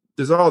sort of,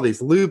 there's all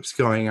these loops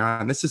going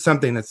on. This is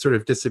something that sort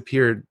of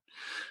disappeared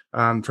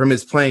from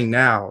his playing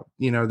now,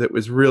 that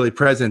was really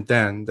present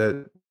then,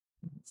 the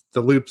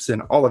loops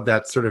and all of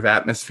that sort of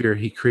atmosphere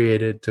he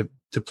created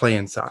to play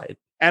inside.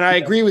 And I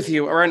agree with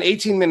you. Around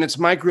 18 minutes,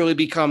 Mike really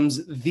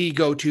becomes the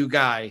go-to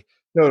guy.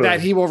 Totally.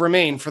 That he will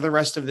remain for the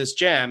rest of this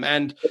jam.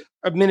 And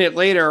a minute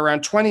later,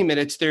 around 20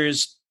 minutes,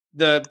 there's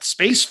the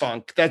space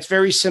funk that's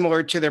very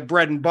similar to their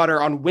bread and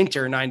butter on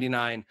Winter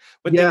 99,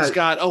 but things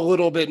got a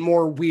little bit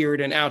more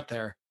weird and out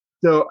there.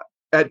 So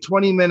at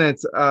 20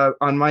 minutes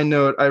on my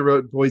note, I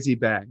wrote Boise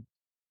Bag.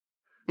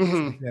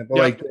 Mm-hmm. Yep.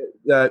 Like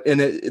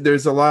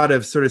there's a lot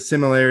of sort of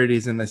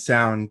similarities in the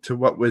sound to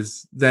what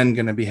was then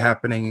going to be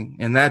happening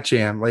in that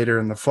jam later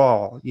in the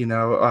fall.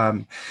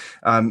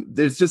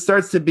 There's just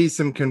starts to be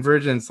some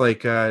convergence.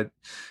 Like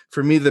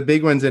for me, the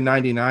big ones in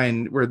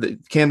 '99 were the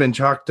Camden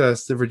Chalk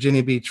Dust, the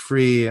Virginia Beach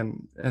Free,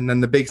 and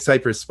then the Big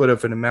Cypress Split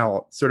Up in a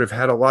Melt. Sort of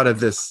had a lot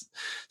of this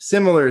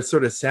similar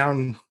sort of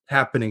sound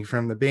happening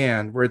from the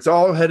band, where it's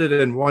all headed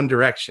in one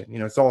direction.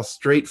 It's all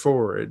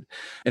straightforward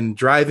and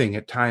driving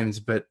at times,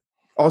 but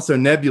also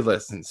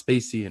nebulous and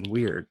spacey and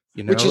weird,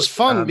 which is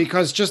fun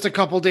because just a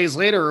couple days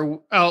later,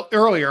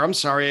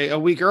 a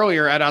week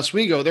earlier at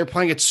Oswego, they're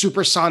playing at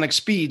supersonic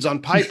speeds on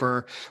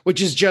Piper,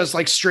 which is just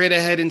like straight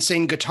ahead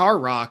insane guitar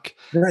rock.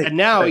 Right. And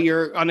now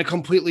you're on a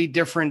completely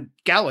different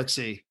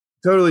galaxy.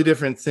 Totally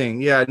different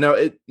thing.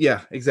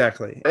 Yeah,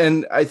 exactly.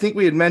 And I think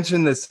we had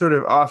mentioned this sort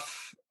of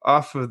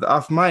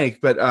off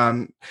mic, but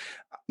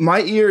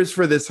my ears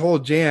for this whole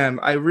jam,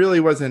 I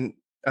really wasn't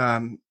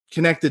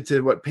connected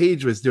to what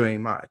Page was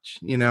doing much.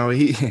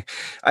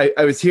 I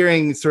was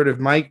hearing sort of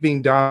Mike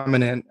being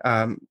dominant,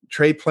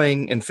 Trey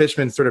playing and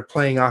Fishman sort of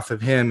playing off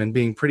of him and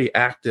being pretty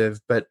active,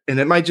 and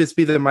it might just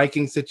be the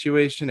miking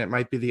situation. It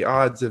might be the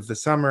odds of the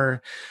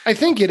summer. I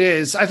think it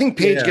is. I think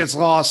Page gets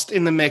lost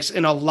in the mix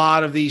in a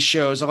lot of these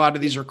shows, a lot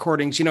of these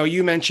recordings.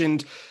 You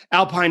mentioned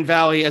Alpine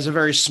Valley as a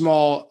very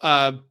small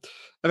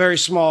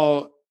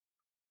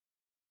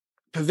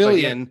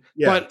pavilion,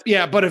 but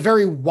a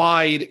very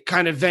wide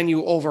kind of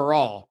venue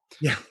overall.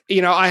 Yeah.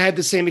 I had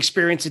the same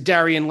experience at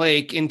Darien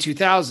Lake in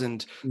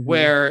 2000,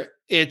 where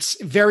it's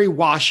very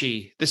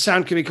washy. The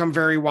sound can become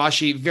very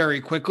washy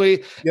very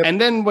quickly. Yep. And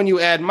then when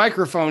you add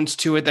microphones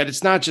to it, that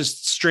it's not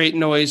just straight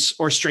noise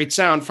or straight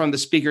sound from the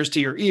speakers to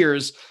your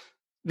ears,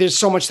 there's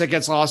so much that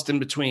gets lost in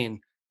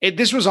between.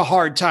 This was a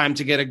hard time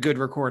to get a good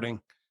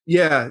recording.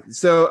 Yeah.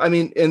 So, I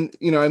mean, and,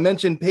 I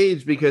mentioned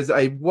Page because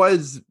I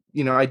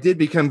did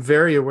become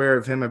very aware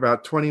of him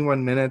about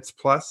 21 minutes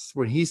plus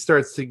when he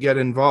starts to get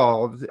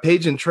involved.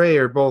 Page and Trey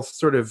are both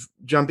sort of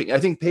jumping. I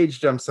think Page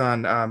jumps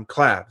on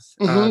clavs.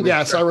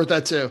 Yes, I wrote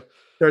that too.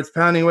 Starts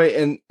pounding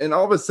away. And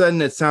all of a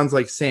sudden it sounds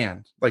like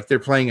sand, like they're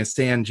playing a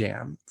sand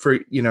jam for,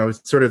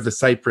 sort of the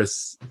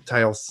Cypress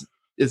tiles.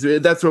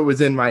 That's what was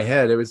in my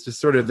head. It was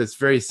just sort of this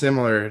very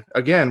similar,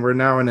 again, we're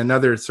now in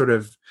another sort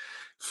of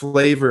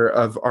flavor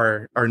of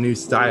our new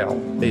style,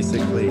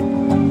 basically.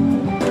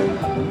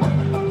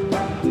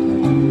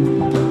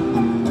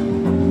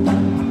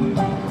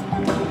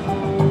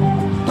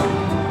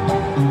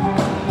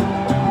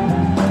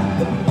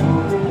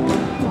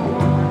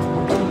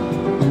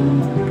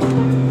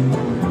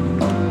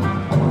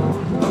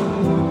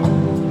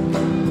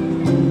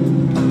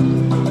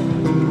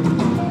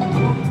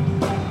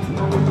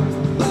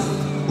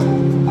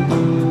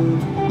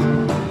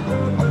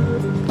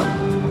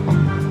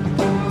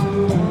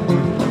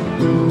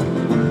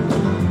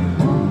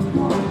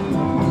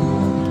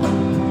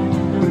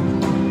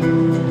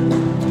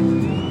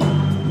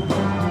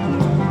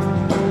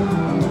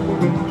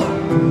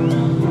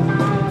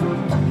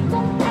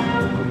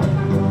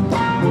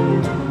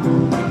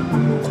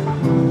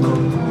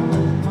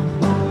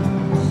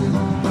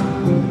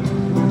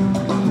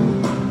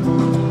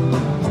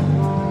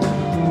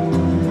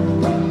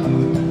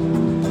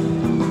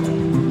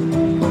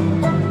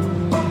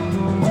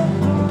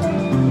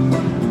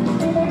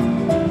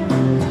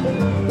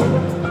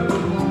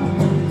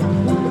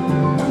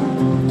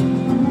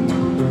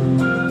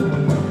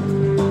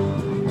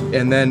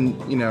 And then,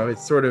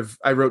 it's sort of,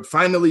 I wrote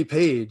finally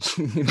Page,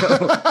 and,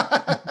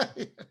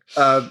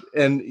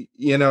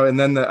 and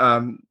then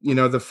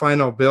the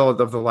final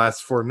build of the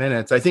last 4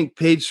 minutes, I think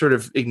Page sort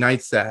of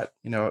ignites that,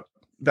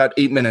 about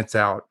 8 minutes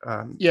out.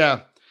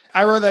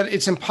 I wrote that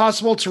it's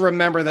impossible to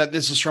remember that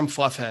this is from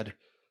Fluffhead.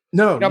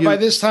 No. By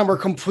this time, we're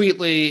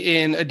completely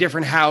in a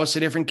different house, a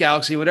different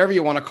galaxy, whatever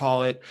you want to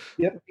call it.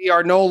 Yep. We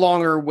are no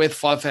longer with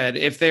Fluffhead.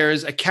 If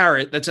there's a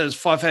carrot that says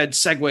Fluffhead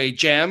Segway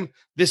Jam,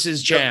 this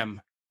is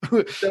Jam.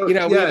 Yep. So, we've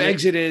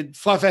exited.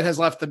 Fluffhead has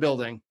left the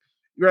building.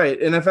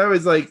 Right. And if I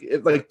was like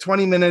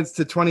 20 minutes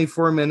to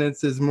 24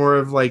 minutes is more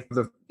of like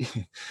the,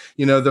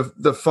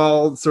 the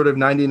fall sort of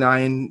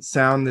 99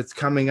 sound that's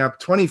coming up.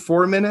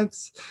 24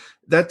 minutes,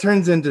 that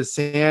turns into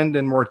Sand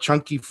and more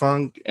chunky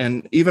funk,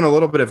 and even a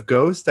little bit of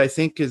Ghost, I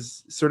think,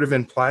 is sort of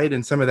implied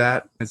in some of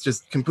that. It's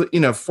just complete,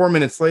 4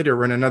 minutes later,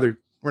 we're in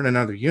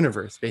another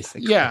universe,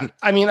 basically. Yeah.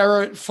 I mean, I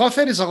wrote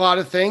Fluffhead is a lot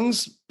of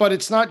things, but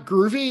it's not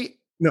groovy.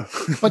 No.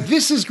 But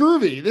this is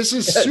groovy. This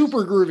is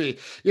super groovy.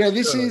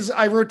 This is,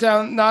 I wrote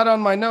down, not on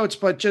my notes,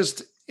 but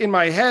just in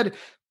my head,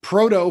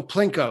 Proto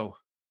Plinko.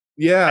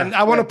 Yeah. And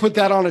I want to put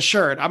that on a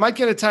shirt. I might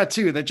get a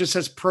tattoo that just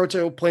says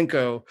Proto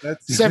Plinko,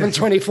 That's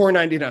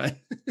 $724.99.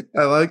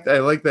 I like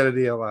that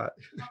idea a lot.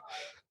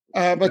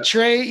 But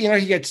Trey,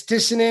 he gets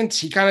dissonant.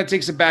 He kind of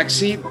takes a back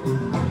seat.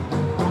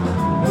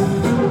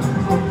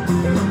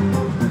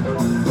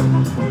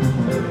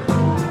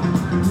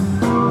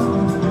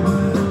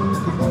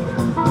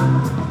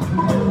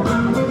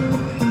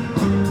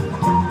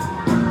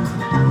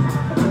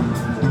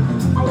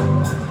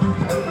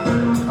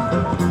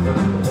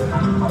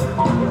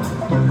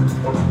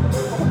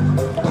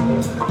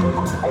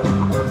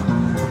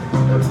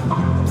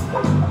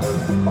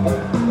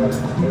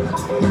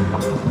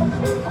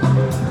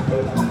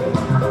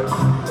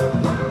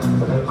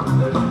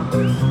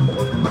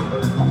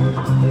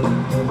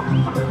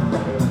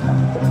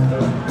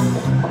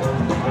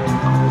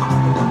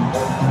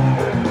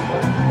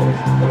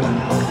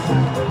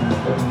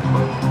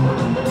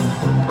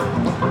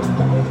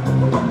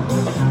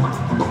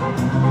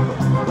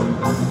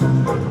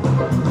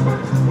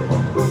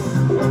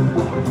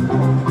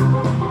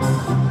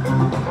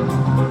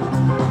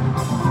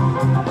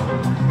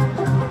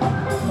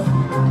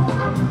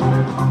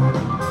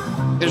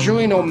 There's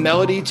really no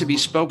melody to be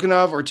spoken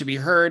of or to be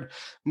heard.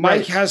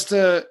 Mike has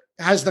the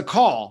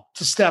call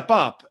to step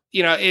up.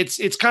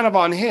 It's kind of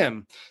on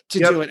him to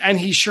do it. And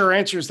he sure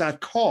answers that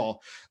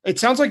call. It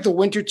sounds like the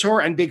Winter Tour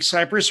and Big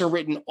Cypress are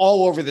written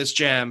all over this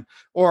jam,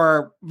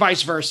 or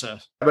vice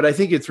versa. But I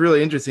think it's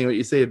really interesting what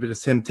you say about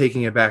just him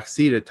taking a back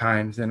seat at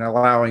times and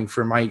allowing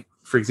for Mike,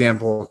 for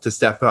example, to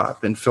step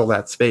up and fill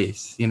that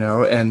space,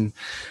 And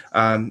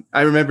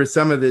I remember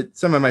some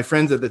of my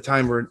friends at the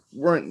time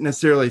weren't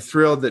necessarily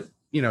thrilled that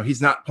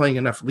he's not playing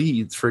enough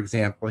leads, for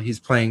example. He's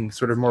playing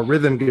sort of more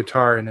rhythm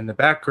guitar, and in the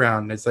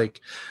background, it's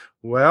like,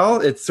 well,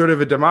 it's sort of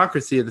a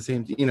democracy at the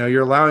same time.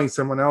 You're allowing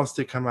someone else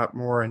to come up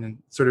more and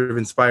sort of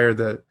inspire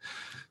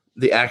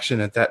the action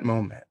at that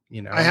moment.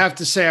 I have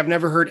to say, I've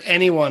never heard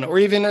anyone, or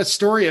even a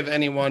story of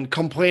anyone,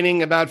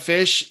 complaining about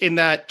Fish in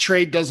that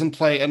Trey doesn't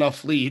play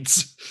enough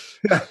leads.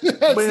 That's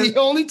the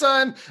only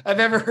time I've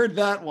ever heard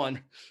that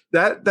one.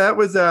 That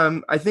was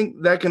I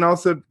think that can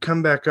also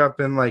come back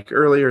up in like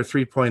earlier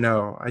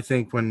 3.0. I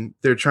think when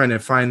they're trying to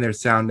find their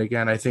sound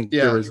again, I think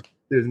there's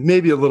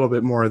maybe a little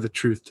bit more of the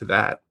truth to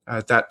that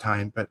at that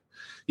time. But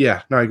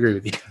yeah, no, I agree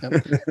with you.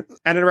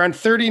 And at around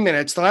 30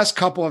 minutes, the last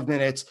couple of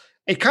minutes,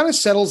 it kind of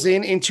settles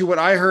into what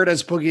I heard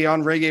as Boogie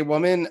on Reggae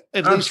Woman,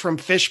 at least from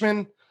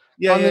Fishman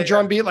on the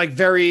drum beat, like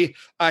very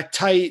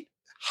tight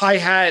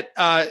hi-hat,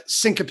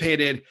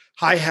 syncopated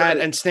hi-hat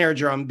and snare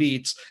drum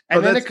beats.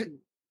 And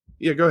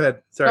yeah, go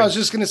ahead. Sorry. I was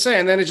just going to say,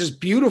 and then it just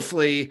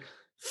beautifully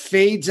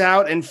fades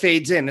out and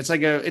fades in. It's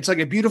like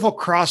a beautiful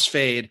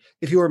crossfade.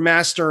 If you were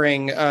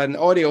mastering an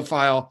audio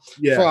file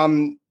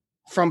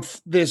from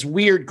this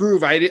weird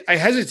groove, I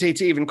hesitate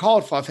to even call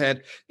it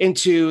Fluffhead,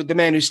 into The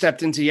Man Who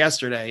Stepped Into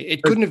Yesterday.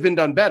 It couldn't have been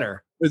done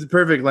better. It was a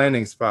perfect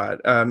landing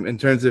spot in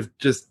terms of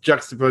just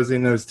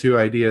juxtaposing those two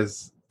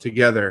ideas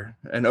together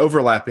and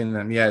overlapping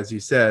them, as you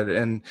said.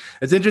 And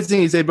it's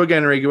interesting you say Boogie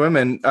and Reggae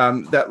Women.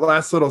 That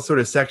last little sort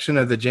of section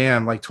of the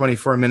jam, like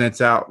 24 minutes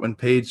out, when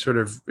Page sort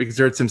of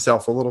exerts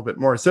himself a little bit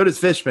more, so does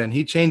Fishman.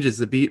 He changes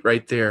the beat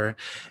right there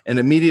and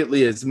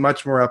immediately is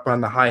much more up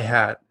on the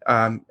hi-hat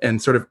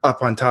and sort of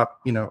up on top,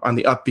 on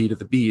the upbeat of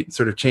the beat,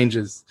 sort of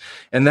changes.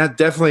 And that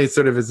definitely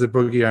sort of is a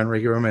Boogie on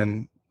Reggae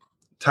Women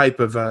type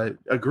of a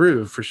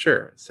groove for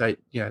sure. So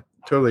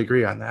totally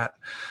agree on that.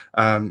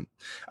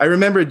 I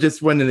remember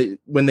just when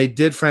they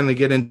did finally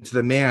get into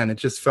The Man, it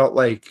just felt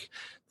like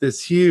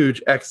this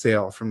huge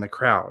exhale from the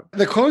crowd.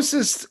 The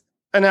closest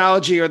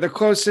analogy, or the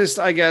closest,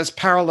 I guess,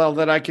 parallel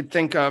that I could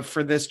think of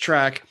for this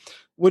track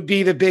would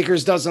be the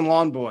Baker's Dozen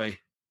Lawn Boy.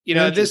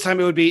 This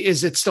time it would be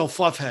Is It Still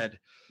Fluffhead?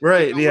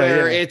 Right.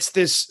 Where it's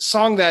this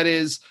song that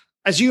is,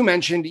 as you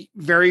mentioned,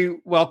 very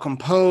well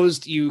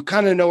composed. You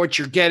kind of know what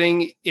you're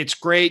getting. It's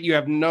great. You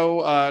have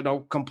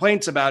no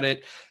complaints about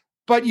it,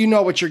 but you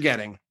know what you're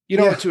getting. You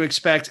know what to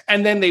expect.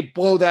 And then they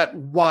blow that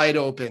wide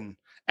open.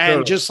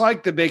 And just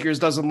like the Baker's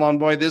Dozen Lawn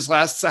Boy, this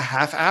lasts a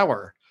half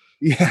hour.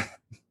 Yeah.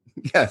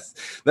 Yes.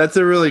 That's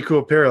a really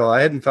cool parallel.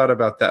 I hadn't thought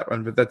about that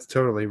one, but that's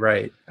totally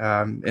right.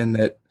 And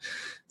that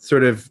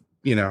sort of,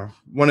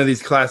 one of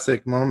these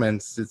classic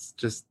moments, it's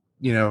just,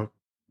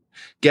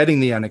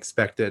 getting the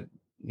unexpected,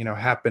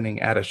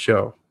 happening at a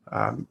show.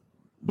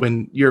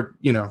 When you're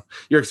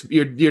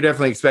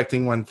definitely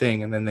expecting one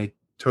thing and then they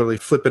totally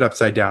flip it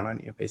upside down on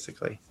you,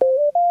 basically.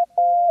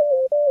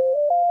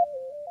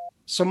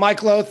 So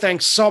Mike Lowe,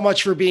 thanks so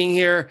much for being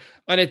here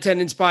on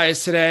Attendance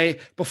Bias today.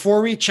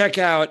 Before we check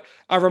out,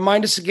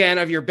 remind us again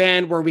of your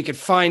band, where we could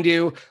find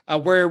you,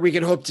 where we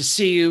could hope to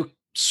see you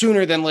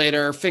sooner than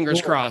later.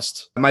 Fingers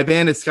crossed. My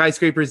band is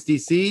Skyscrapers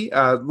DC.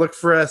 Look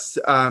for us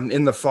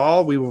in the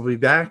fall. We will be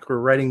back. We're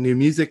writing new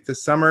music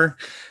this summer.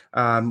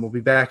 We'll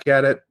be back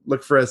at it.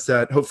 Look for us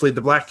at hopefully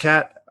the Black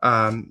Cat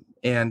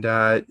and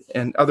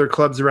other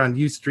clubs around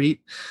U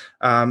Street.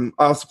 I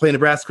also play in a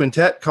brass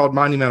quintet called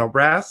Monumental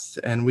Brass,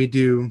 and we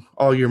do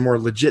all your more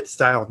legit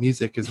style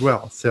music as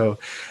well. So,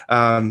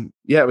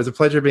 it was a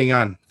pleasure being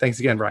on. Thanks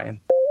again,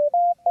 Brian.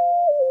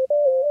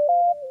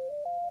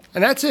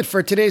 And that's it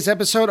for today's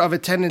episode of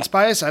Attendance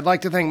Bias. I'd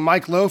like to thank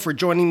Mike Lowe for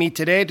joining me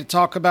today to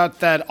talk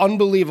about that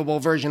unbelievable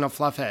version of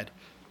Fluffhead.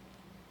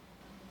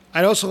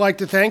 I'd also like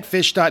to thank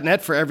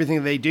Fish.net for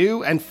everything they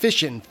do, and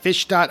Fishin,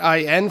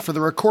 Fish.in, for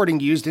the recording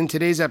used in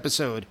today's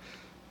episode.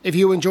 If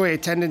you enjoy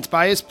Attendance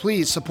Bias,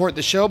 please support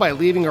the show by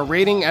leaving a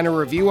rating and a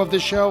review of the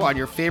show on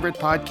your favorite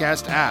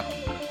podcast app.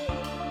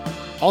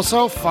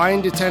 Also,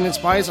 find Attendance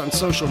Bias on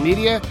social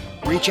media,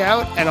 reach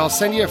out, and I'll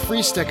send you a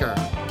free sticker.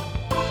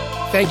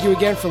 Thank you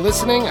again for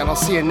listening, and I'll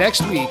see you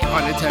next week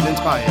on Attendance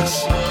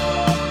Bias.